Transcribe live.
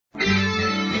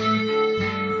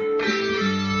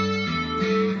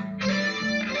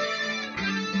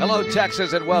Hello,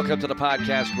 Texans, and welcome to the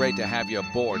podcast. Great to have you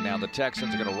aboard. Now, the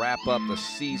Texans are going to wrap up the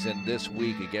season this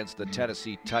week against the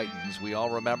Tennessee Titans. We all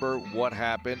remember what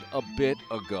happened a bit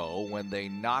ago when they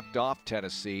knocked off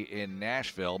Tennessee in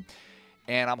Nashville,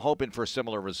 and I'm hoping for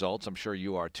similar results. I'm sure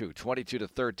you are too.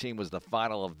 22-13 was the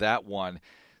final of that one.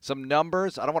 Some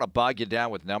numbers. I don't want to bog you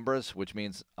down with numbers, which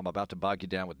means I'm about to bog you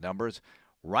down with numbers.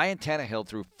 Ryan Tannehill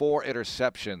threw 4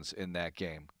 interceptions in that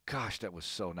game. Gosh, that was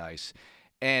so nice.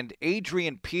 And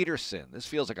Adrian Peterson, this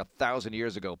feels like 1,000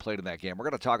 years ago, played in that game. We're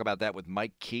going to talk about that with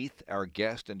Mike Keith, our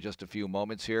guest, in just a few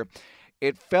moments here.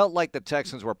 It felt like the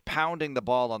Texans were pounding the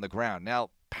ball on the ground. Now,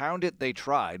 pound it they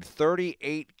tried.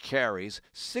 38 carries.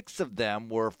 6 of them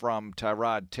were from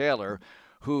Tyrod Taylor,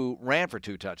 who ran for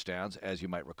 2 touchdowns, as you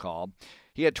might recall.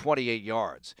 He had 28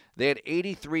 yards. They had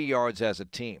 83 yards as a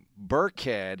team.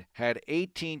 Burkhead had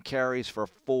 18 carries for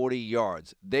 40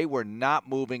 yards. They were not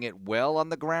moving it well on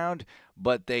the ground,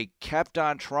 but they kept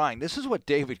on trying. This is what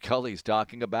David Culley's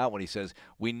talking about when he says,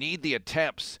 we need the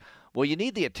attempts. Well, you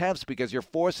need the attempts because you're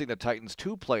forcing the Titans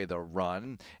to play the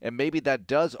run, and maybe that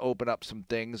does open up some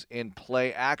things in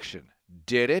play action.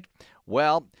 Did it?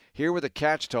 Well, here were the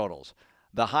catch totals.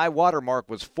 The high water mark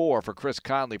was 4 for Chris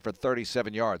Conley for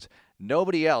 37 yards.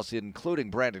 Nobody else, including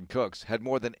Brandon Cooks, had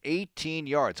more than 18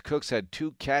 yards. Cooks had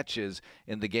 2 catches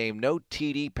in the game. No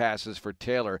TD passes for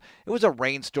Taylor. It was a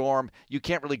rainstorm. You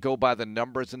can't really go by the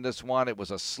numbers in this one. It was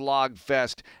a slog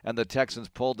fest, and the Texans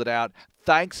pulled it out.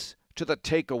 Thanks to the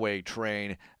takeaway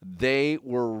train, they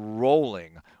were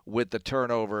rolling with the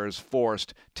turnovers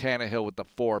forced. Tannehill with the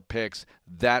 4 picks.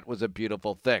 That was a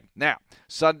beautiful thing. Now,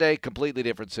 Sunday, completely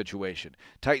different situation.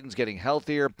 Titans getting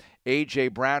healthier. A.J.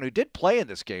 Brown, who did play in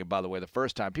this game, by the way, the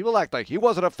first time. People act like he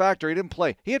wasn't a factor. He didn't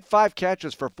play. He had 5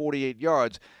 catches for 48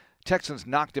 yards. Texans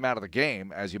knocked him out of the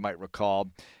game, as you might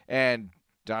recall. And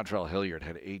Dontrell Hilliard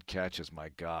had 8 catches. My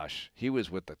gosh. He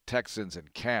was with the Texans in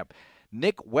camp.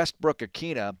 Nick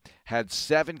Westbrook-Akina had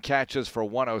 7 catches for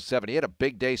 107. He had a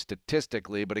big day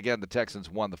statistically, but again, the Texans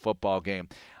won the football game.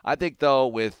 I think, though,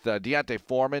 with D'Onta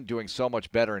Foreman doing so much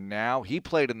better now, he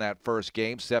played in that first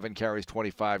game, 7 carries,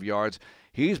 25 yards.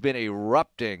 He's been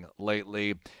erupting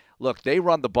lately. Look, they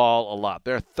run the ball a lot.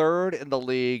 They're 3rd in the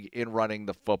league in running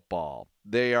the football.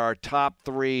 They are top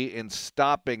 3 in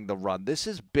stopping the run. This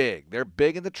is big. They're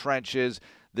big in the trenches.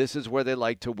 This is where they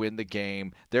like to win the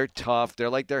game. They're tough. They're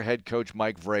like their head coach,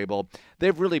 Mike Vrabel.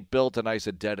 They've really built a nice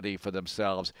identity for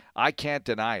themselves. I can't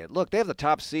deny it. Look, they have the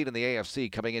top seed in the AFC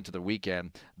coming into the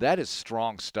weekend. That is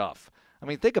strong stuff. I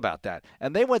mean, think about that.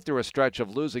 And they went through a stretch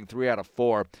of losing 3 out of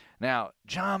 4. Now,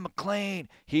 John McClain,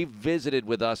 he visited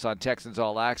with us on Texans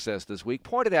All Access this week,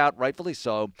 pointed out, rightfully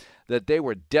so, that they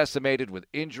were decimated with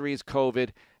injuries, COVID.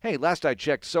 Hey, last I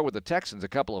checked, so were the Texans a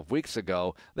couple of weeks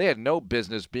ago. They had no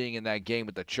business being in that game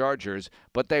with the Chargers,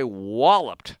 but they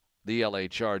walloped the LA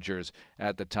Chargers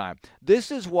at the time. This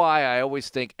is why I always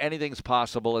think anything's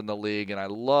possible in the league, and I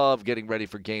love getting ready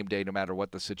for game day no matter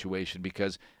what the situation,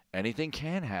 because anything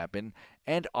can happen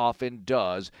and often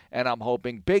does, and I'm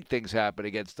hoping big things happen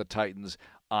against the Titans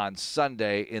on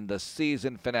Sunday in the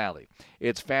season finale.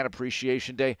 It's Fan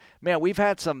Appreciation Day. Man, we've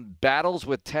had some battles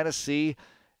with Tennessee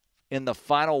in the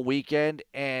final weekend,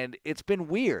 and it's been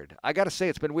weird. I got to say,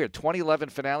 it's been weird. 2011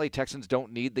 finale, Texans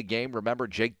don't need the game. Remember,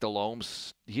 Jake Delhomme,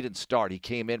 he didn't start. He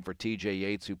came in for T.J.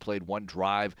 Yates, who played 1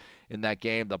 drive in that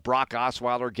game. The Brock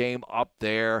Osweiler game up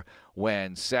there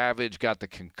when Savage got the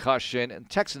concussion, and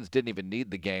Texans didn't even need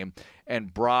the game,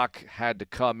 and Brock had to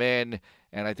come in,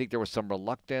 and I think there was some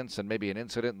reluctance and maybe an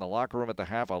incident in the locker room at the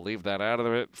half. I'll leave that out of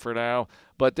it for now.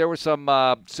 But there were some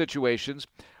situations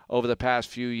over the past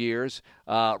few years.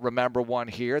 Remember one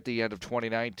here at the end of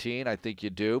 2019? I think you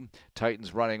do.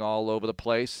 Titans running all over the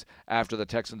place after the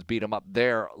Texans beat them up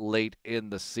there late in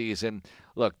the season.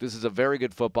 Look, this is a very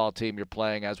good football team you're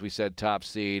playing, as we said, top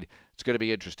seed. It's going to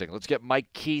be interesting. Let's get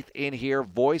Mike Keith in here,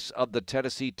 voice of the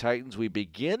Tennessee Titans. We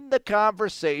begin the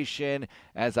conversation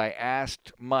as I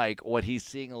asked Mike what he's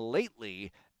seeing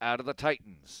lately out of the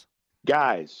Titans.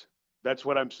 Guys. That's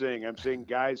what I'm seeing. I'm seeing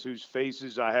guys whose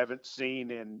faces I haven't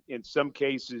seen in some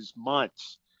cases,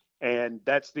 months. And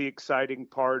that's the exciting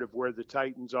part of where the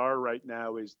Titans are right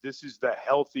now, is this is the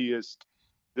healthiest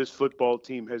this football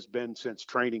team has been since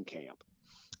training camp,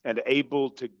 and able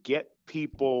to get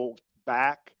people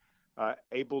back,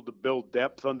 able to build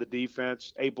depth on the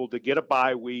defense, able to get a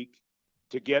bye week,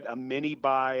 to get a mini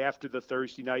bye after the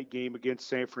Thursday night game against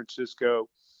San Francisco,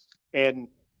 and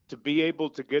to be able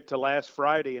to get to last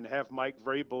Friday and have Mike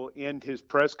Vrabel end his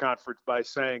press conference by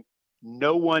saying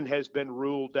no one has been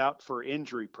ruled out for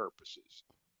injury purposes.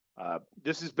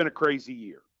 This has been a crazy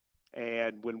year.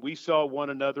 And when we saw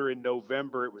one another in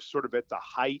November, it was sort of at the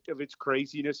height of its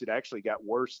craziness. It actually got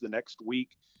worse the next week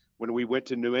when we went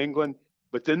to New England.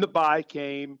 But then the bye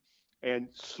came, and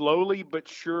slowly but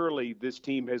surely, this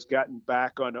team has gotten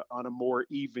back on a more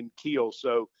even keel.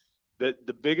 So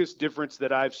the biggest difference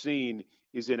that I've seen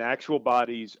is in actual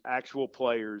bodies, actual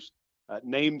players,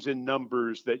 names and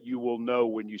numbers that you will know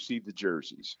when you see the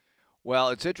jerseys. Well,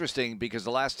 it's interesting because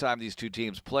the last time these two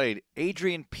teams played,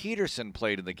 Adrian Peterson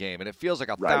played in the game, and it feels like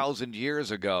a Right. 1,000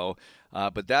 years ago,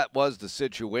 but that was the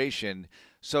situation.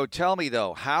 So tell me,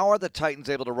 though, how are the Titans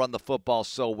able to run the football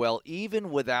so well,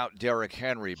 even without Derrick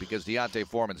Henry, because Deontay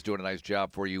Foreman's doing a nice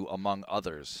job for you, among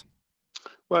others?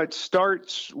 Well, it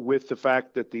starts with the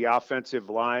fact that the offensive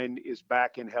line is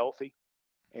back and healthy.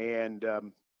 And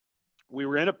we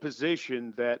were in a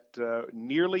position that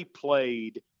nearly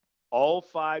played all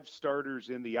five starters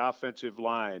in the offensive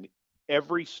line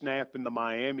every snap in the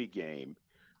Miami game.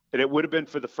 And it would have been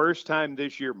for the first time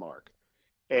this year, Mark.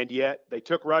 And yet they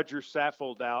took Roger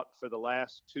Saffold out for the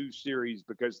last two series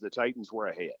because the Titans were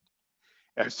ahead.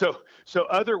 And so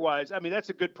otherwise, I mean, that's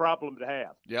a good problem to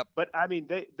have. Yep. But I mean,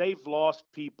 they've lost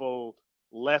people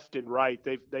left and right.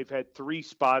 They've had three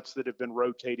spots that have been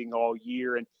rotating all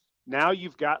year, and now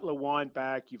you've got Lawan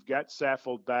back, you've got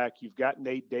Saffold back, you've got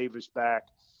Nate Davis back.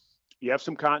 You have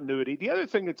some continuity. The other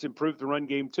thing that's improved the run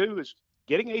game too is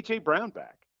getting AJ Brown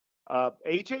back.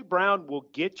 AJ Brown will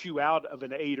get you out of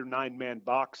an 8 or 9 man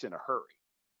box in a hurry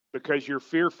because you're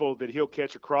fearful that he'll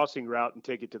catch a crossing route and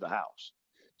take it to the house.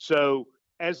 So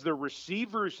as the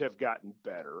receivers have gotten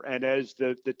better and as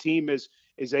the team is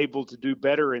able to do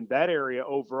better in that area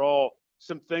overall,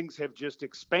 some things have just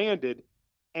expanded.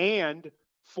 And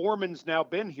Foreman's now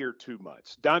been here 2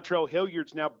 months. Dontrell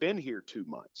Hilliard's now been here 2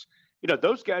 months. You know,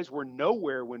 those guys were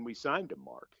nowhere when we signed them,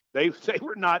 Mark. They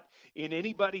were not in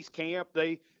anybody's camp.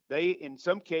 They in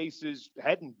some cases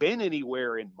hadn't been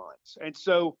anywhere in months. And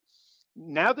so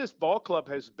now this ball club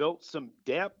has built some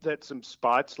depth at some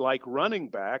spots like running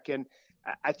back, and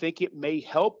I think it may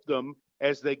help them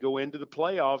as they go into the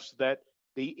playoffs that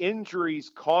the injuries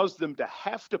cause them to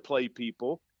have to play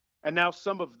people, and now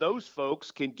some of those folks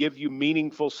can give you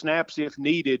meaningful snaps if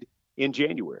needed in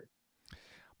January.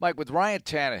 Mike, with Ryan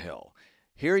Tannehill,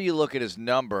 here you look at his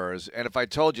numbers, and if I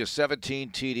told you 17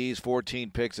 TDs,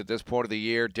 14 picks at this point of the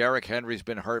year, Derrick Henry's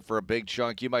been hurt for a big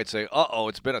chunk, you might say, uh-oh,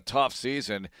 it's been a tough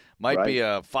season. Might be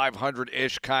a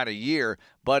 500-ish kind of year,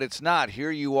 but it's not. Here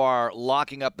you are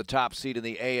locking up the top seed in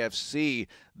the AFC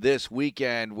this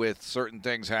weekend with certain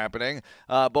things happening.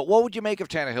 But what would you make of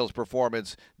Tannehill's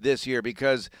performance this year?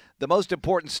 Because the most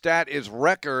important stat is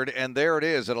record, and there it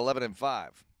is at 11-5.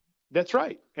 That's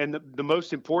right. And the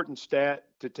most important stat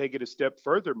to take it a step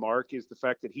further, Mark, is the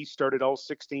fact that he started all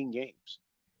 16 games.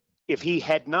 If he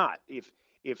had not,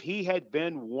 if he had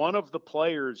been one of the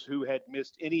players who had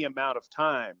missed any amount of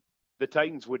time, the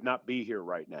Titans would not be here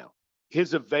right now.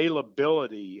 His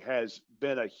availability has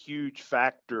been a huge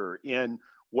factor in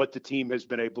what the team has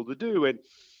been able to do. And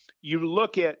you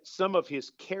look at some of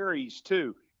his carries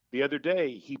too. The other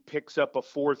day, he picks up a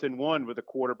 4th and 1 with a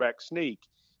quarterback sneak.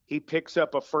 He picks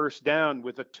up a first down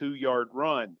with a 2-yard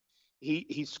run.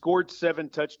 He scored 7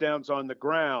 touchdowns on the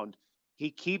ground. He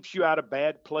keeps you out of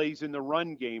bad plays in the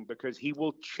run game because he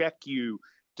will check you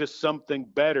to something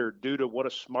better due to what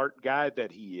a smart guy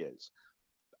that he is.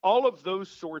 All of those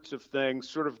sorts of things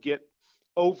sort of get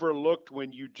overlooked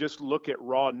when you just look at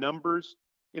raw numbers.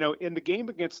 You know, in the game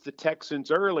against the Texans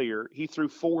earlier, he threw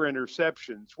 4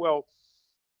 interceptions. Well,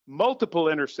 multiple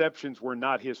interceptions were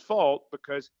not his fault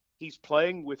because he's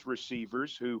playing with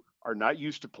receivers who are not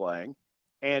used to playing.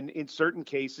 And in certain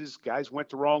cases, guys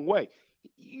went the wrong way.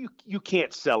 You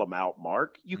can't sell them out,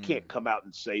 Mark. You can't come out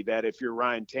and say that if you're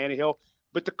Ryan Tannehill.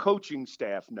 But the coaching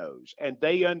staff knows, and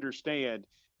they understand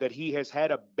that he has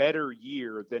had a better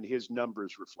year than his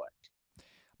numbers reflect.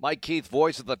 Mike Keith,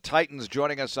 voice of the Titans,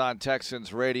 joining us on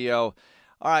Texans Radio.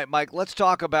 All right, Mike, let's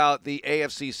talk about the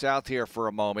AFC South here for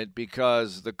a moment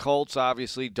because the Colts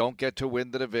obviously don't get to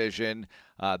win the division.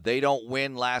 They don't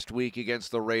win last week against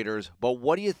the Raiders. But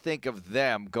what do you think of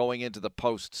them going into the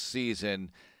postseason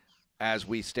as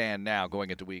we stand now going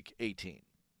into Week 18?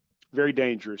 Very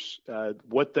dangerous.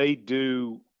 What they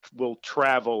do will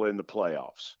travel in the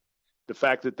playoffs. The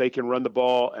fact that they can run the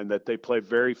ball and that they play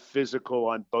very physical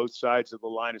on both sides of the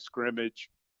line of scrimmage,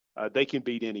 they can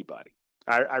beat anybody.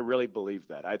 I really believe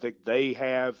that. I think they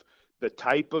have the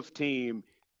type of team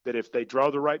that if they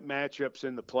draw the right matchups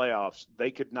in the playoffs,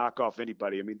 they could knock off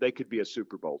anybody. I mean, they could be a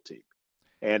Super Bowl team.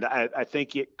 And I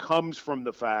think it comes from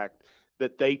the fact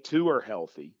that they too are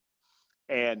healthy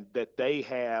and that they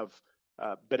have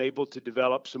been able to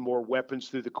develop some more weapons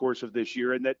through the course of this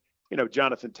year, and that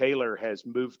Jonathan Taylor has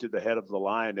moved to the head of the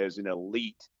line as an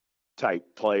elite type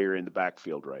player in the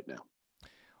backfield right now.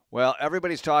 Well,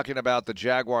 everybody's talking about the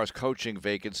Jaguars coaching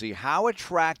vacancy. How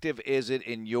attractive is it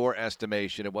in your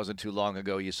estimation? It wasn't too long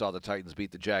ago you saw the Titans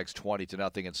beat the Jags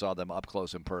 20-0 and saw them up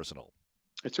close and personal.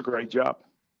 It's a great job.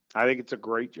 I think it's a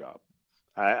great job.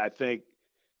 I think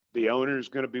the owner is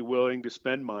going to be willing to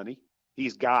spend money.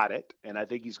 He's got it, and I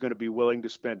think he's going to be willing to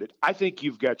spend it. I think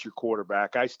you've got your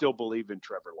quarterback. I still believe in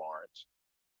Trevor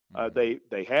Lawrence.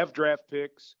 They have draft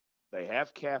picks. They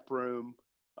have cap room.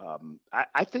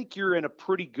 I think you're in a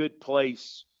pretty good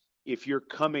place if you're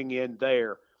coming in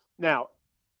there. Now,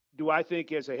 do I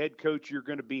think as a head coach you're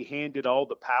going to be handed all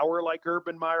the power like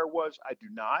Urban Meyer was? I do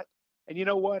not. And you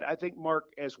know what? I think, Mark,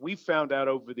 as we found out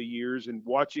over the years and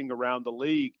watching around the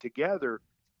league together,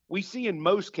 we see in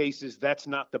most cases that's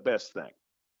not the best thing.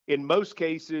 In most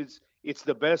cases, it's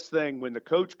the best thing when the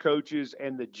coach coaches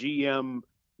and the GM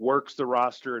works the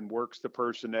roster and works the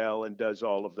personnel and does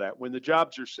all of that, when the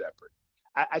jobs are separate.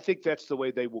 I think that's the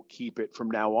way they will keep it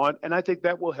from now on, and I think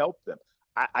that will help them.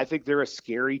 I think they're a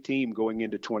scary team going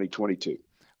into 2022.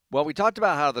 Well, we talked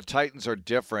about how the Titans are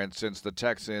different since the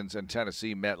Texans and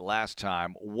Tennessee met last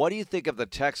time. What do you think of the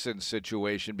Texans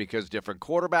situation? Because different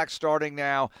quarterbacks starting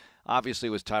now. Obviously,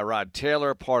 it was Tyrod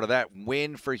Taylor, part of that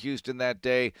win for Houston that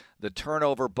day. The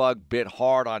turnover bug bit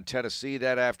hard on Tennessee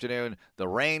that afternoon. The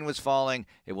rain was falling.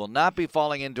 It will not be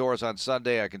falling indoors on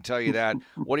Sunday, I can tell you that.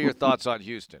 What are your thoughts on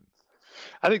Houston?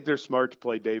 I think they're smart to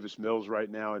play Davis Mills right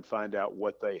now and find out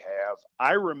what they have.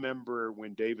 I remember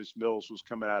when Davis Mills was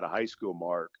coming out of high school,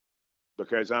 Mark,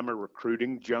 because I'm a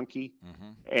recruiting junkie,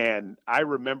 and I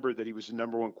remember that he was the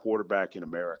number one quarterback in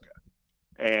America,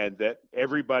 and that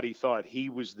everybody thought he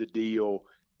was the deal,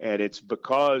 and it's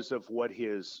because of what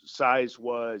his size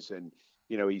was, and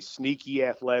he's sneaky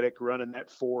athletic, running that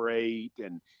 4.8,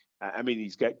 and I mean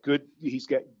he's got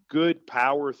good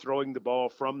power throwing the ball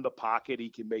from the pocket. He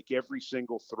can make every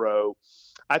single throw.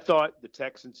 I thought the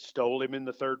Texans stole him in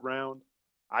the third round.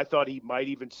 I thought he might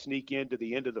even sneak into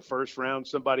the end of the first round.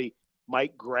 Somebody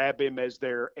might grab him as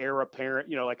their heir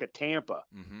apparent, like a Tampa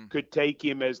could take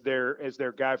him as their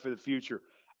guy for the future.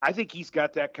 I think he's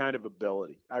got that kind of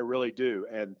ability. I really do.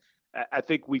 And I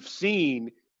think we've seen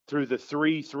through the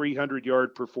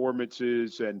 300-yard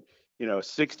performances and,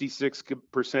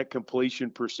 66%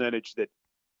 completion percentage that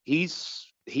he's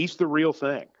the real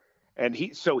thing. And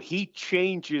he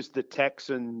changes the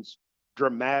Texans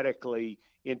dramatically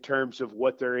in terms of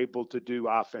what they're able to do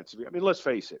offensively. I mean, let's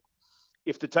face it.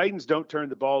 If the Titans don't turn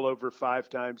the ball over 5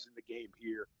 times in the game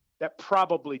here, that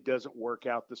probably doesn't work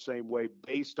out the same way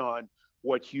based on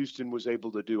what Houston was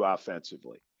able to do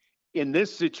offensively. In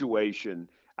this situation,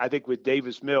 I think with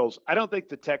Davis Mills, I don't think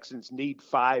the Texans need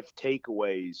 5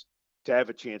 takeaways to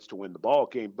have a chance to win the ball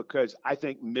game, because I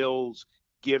think Mills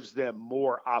gives them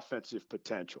more offensive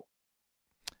potential.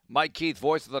 Mike Keith,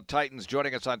 voice of the Titans,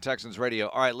 joining us on Texans Radio.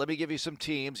 All right, let me give you some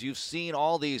teams. You've seen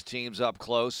all these teams up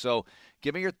close, so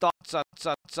give me your thoughts on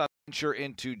venture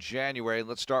into January.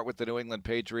 Let's start with the New England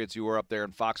Patriots. You were up there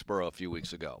in Foxborough a few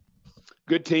weeks ago.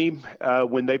 Good team.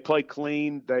 When they play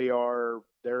clean, they're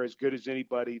as good as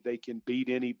anybody. They can beat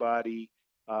anybody.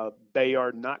 They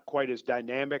are not quite as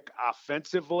dynamic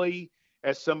offensively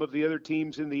as some of the other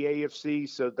teams in the AFC,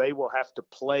 so they will have to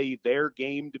play their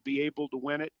game to be able to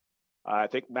win it. I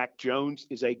think Mac Jones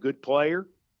is a good player.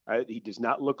 He does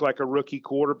not look like a rookie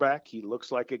quarterback. He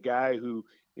looks like a guy who,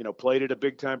 played at a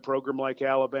big-time program like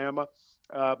Alabama.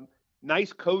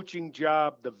 Nice coaching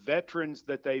job. The veterans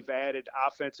that they've added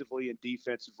offensively and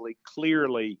defensively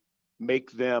clearly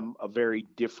make them a very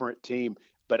different team.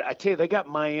 But I tell you, they got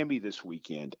Miami this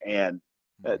weekend, and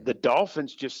the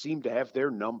Dolphins just seem to have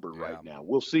their number right now.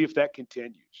 We'll see if that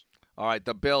continues. All right,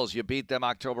 the Bills, you beat them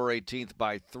October 18th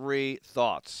by 3.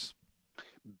 Thoughts?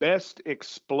 Best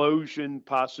explosion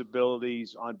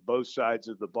possibilities on both sides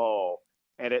of the ball.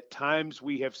 And at times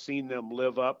we have seen them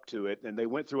live up to it, and they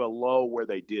went through a lull where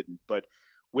they didn't. But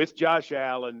with Josh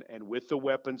Allen and with the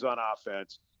weapons on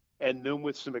offense, and then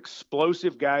with some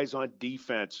explosive guys on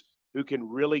defense who can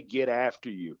really get after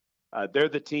you, they're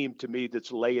the team to me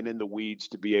that's laying in the weeds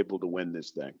to be able to win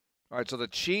this thing. All right, so the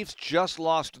Chiefs just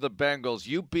lost to the Bengals.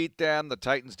 You beat them. The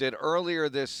Titans did earlier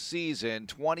this season,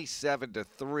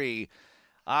 27-3.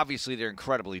 Obviously, they're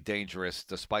incredibly dangerous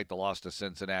despite the loss to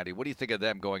Cincinnati. What do you think of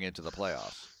them going into the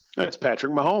playoffs? That's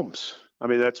Patrick Mahomes. I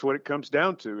mean, that's what it comes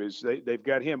down to, is they've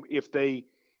got him. If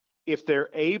they're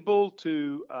able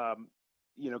to,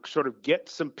 sort of get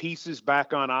some pieces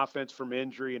back on offense from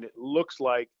injury, and it looks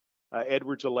like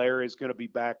Edwards-Helaire is going to be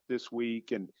back this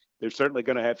week, and they're certainly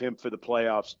going to have him for the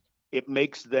playoffs. It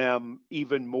makes them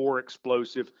even more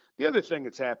explosive. The other thing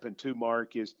that's happened too,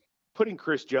 Mark, is putting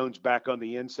Chris Jones back on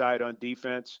the inside on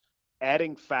defense,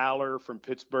 adding Fowler from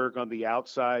Pittsburgh on the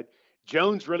outside.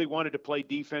 Jones really wanted to play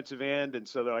defensive end, and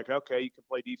so they're like, okay, you can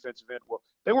play defensive end. Well,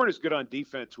 they weren't as good on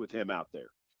defense with him out there.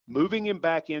 Moving him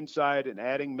back inside and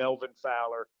adding Melvin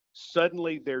Fowler,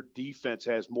 suddenly their defense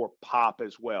has more pop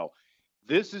as well.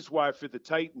 This is why for the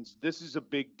Titans, this is a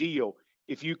big deal.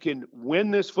 If you can win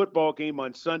this football game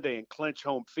on Sunday and clinch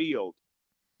home field,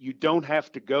 you don't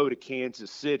have to go to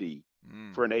Kansas City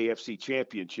for an AFC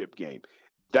championship game.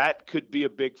 That could be a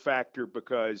big factor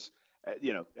because,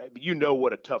 you know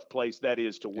what a tough place that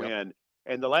is to win. Yep.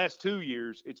 And the last 2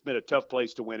 years, it's been a tough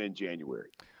place to win in January.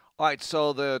 All right,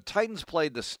 so the Titans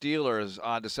played the Steelers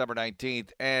on December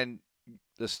 19th, and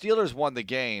the Steelers won the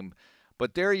game.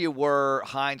 But there you were,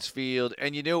 Heinz Field,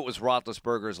 and you knew it was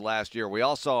Roethlisberger's last year. We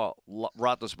all saw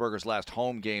Roethlisberger's last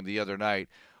home game the other night.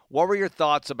 What were your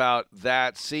thoughts about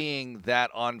that, seeing that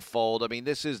unfold? I mean,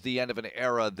 this is the end of an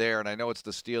era there, and I know it's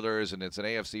the Steelers and it's an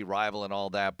AFC rival and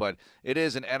all that, but it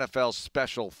is an NFL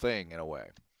special thing in a way.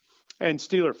 And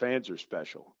Steeler fans are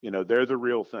special. They're the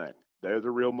real thing. They're the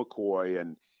real McCoy.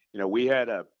 And, we had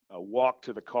a walk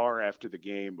to the car after the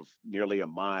game of nearly a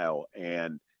mile,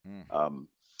 and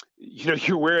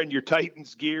you're wearing your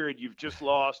Titans gear and you've just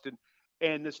lost,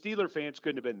 and the Steeler fans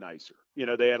couldn't have been nicer.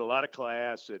 They had a lot of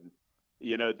class, and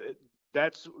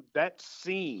that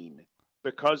scene,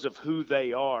 because of who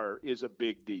they are, is a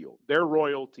big deal. They're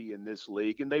royalty in this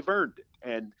league, and they've earned it,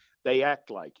 and they act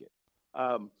like it.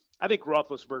 I think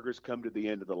Roethlisberger's come to the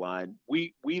end of the line.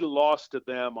 We lost to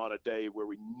them on a day where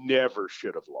we never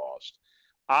should have lost.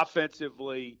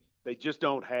 Offensively, they just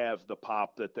don't have the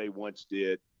pop that they once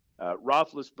did.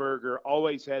 Roethlisberger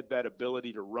always had that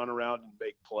ability to run around and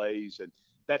make plays, and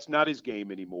that's not his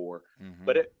game anymore. Mm-hmm.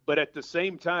 But at the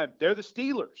same time, they're the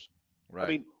Steelers. Right. I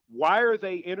mean, why are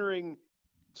they entering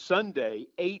Sunday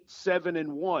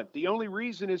 8-7-1? The only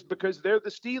reason is because they're the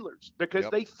Steelers, because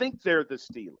they think they're the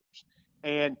Steelers.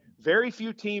 And very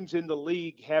few teams in the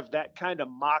league have that kind of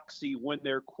moxie when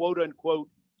they're quote unquote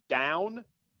down,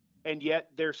 and yet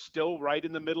they're still right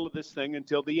in the middle of this thing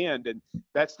until the end. And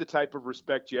that's the type of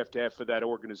respect you have to have for that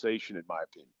organization, in my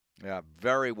opinion. Yeah,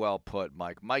 very well put,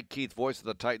 Mike. Mike Keith, voice of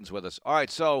the Titans, with us. All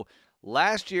right, so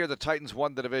last year the Titans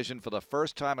won the division for the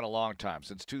first time in a long time,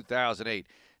 since 2008.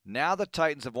 Now the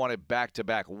Titans have won it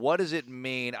back-to-back. What does it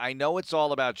mean? I know it's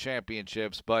all about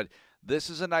championships, but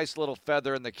this is a nice little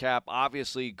feather in the cap.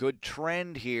 Obviously, good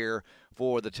trend here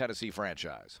for the Tennessee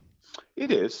franchise.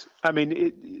 It is. I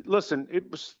mean, listen,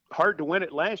 it was hard to win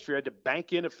it last year. I had to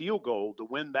bank in a field goal to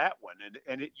win that one.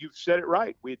 And you've said it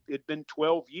right. It'd been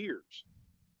 12 years.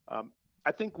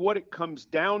 I think what it comes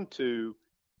down to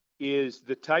is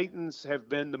the Titans have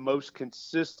been the most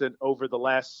consistent over the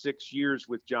last 6 years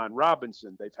with John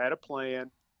Robinson. They've had a plan.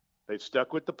 They've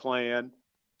stuck with the plan.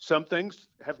 Some things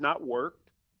have not worked,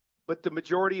 but the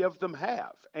majority of them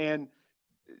have. And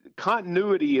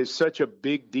continuity is such a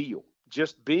big deal.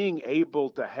 Just being able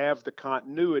to have the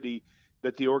continuity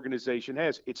that the organization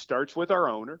has. It starts with our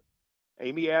owner.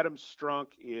 Amy Adams Strunk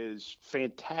is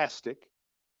fantastic,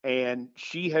 and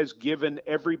she has given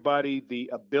everybody the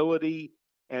ability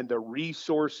and the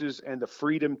resources and the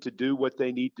freedom to do what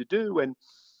they need to do. And,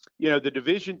 the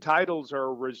division titles are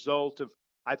a result of,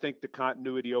 I think, the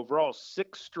continuity overall.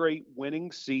 6 straight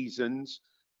winning seasons,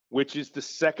 which is the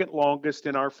second longest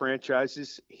in our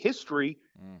franchise's history,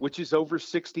 which is over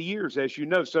 60 years, as you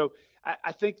know. So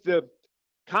I think the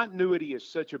continuity is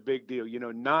such a big deal,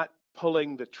 not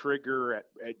pulling the trigger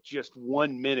at just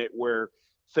 1 minute where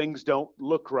things don't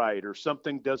look right or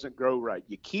something doesn't go right.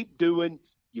 You keep doing,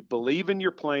 you believe in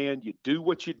your plan, you do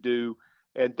what you do,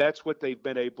 and that's what they've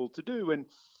been able to do. And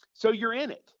so you're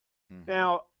in it. Mm-hmm.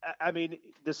 Now, I mean,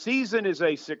 the season is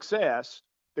a success.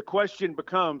 The question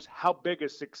becomes, how big a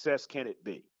success can it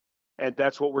be? And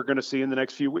that's what we're going to see in the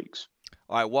next few weeks.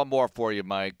 All right, one more for you,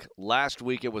 Mike. Last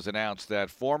week it was announced that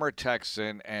former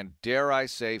Texan and, dare I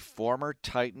say, former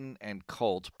Titan and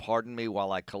Colt, pardon me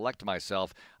while I collect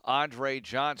myself, Andre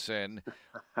Johnson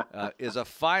is a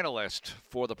finalist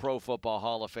for the Pro Football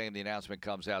Hall of Fame. The announcement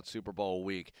comes out Super Bowl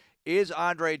week. Is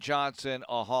Andre Johnson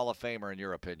a Hall of Famer in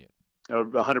your opinion?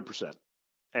 100%.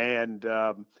 And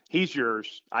he's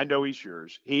yours. I know he's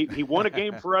yours. He won a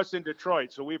game for us in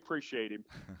Detroit, so we appreciate him.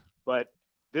 But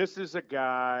this is a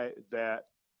guy that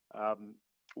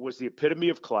was the epitome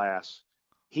of class.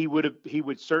 He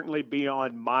would certainly be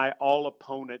on my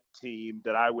all-opponent team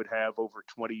that I would have over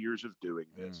 20 years of doing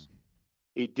this.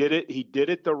 He did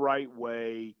it the right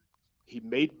way. He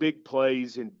made big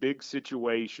plays in big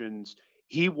situations.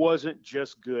 He wasn't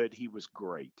just good, he was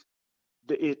great.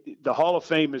 the Hall of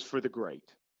Fame is for the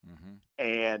great. Mm-hmm.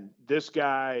 And this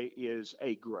guy is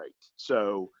a great.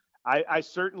 So I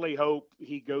certainly hope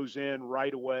he goes in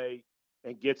right away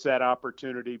and gets that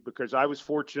opportunity, because I was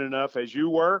fortunate enough, as you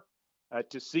were,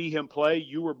 to see him play.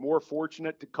 You were more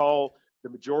fortunate to call the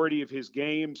majority of his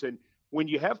games. And when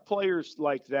you have players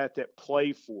like that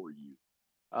play for you,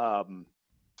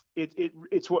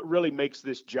 it's what really makes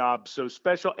this job so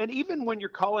special. And even when you're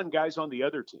calling guys on the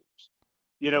other teams,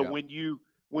 Yeah. when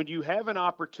you have an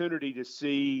opportunity to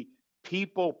see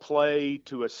people play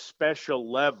to a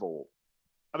special level,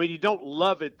 I mean, you don't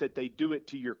love it that they do it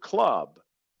to your club,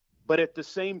 but at the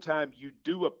same time, you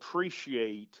do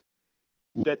appreciate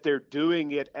that they're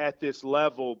doing it at this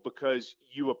level, because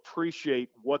you appreciate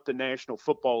what the National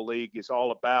Football League is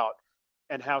all about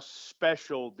and how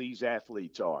special these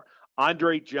athletes are.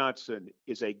 Andre Johnson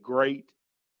is a great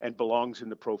and belongs in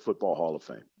the Pro Football Hall of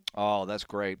Fame. Oh, that's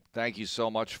great. Thank you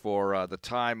so much for the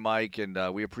time, Mike,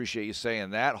 and we appreciate you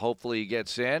saying that. Hopefully he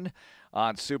gets in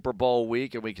on Super Bowl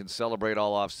week and we can celebrate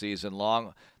all off season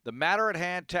long. The matter at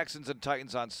hand, Texans and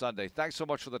Titans on Sunday. Thanks so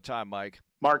much for the time, Mike.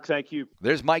 Mark, thank you.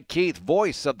 There's Mike Keith,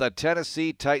 voice of the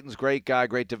Tennessee Titans. Great guy.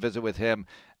 Great to visit with him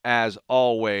as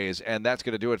always. And that's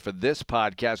going to do it for this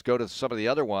podcast. Go to some of the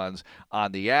other ones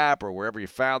on the app or wherever you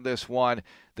found this one.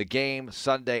 The Game,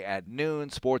 Sunday at noon,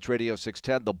 Sports Radio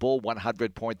 610, The Bull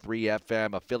 100.3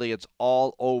 FM, affiliates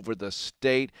all over the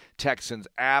state. Texans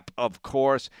app, of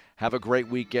course. Have a great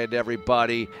weekend,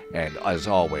 everybody. And as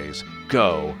always,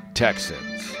 go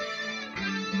Texans.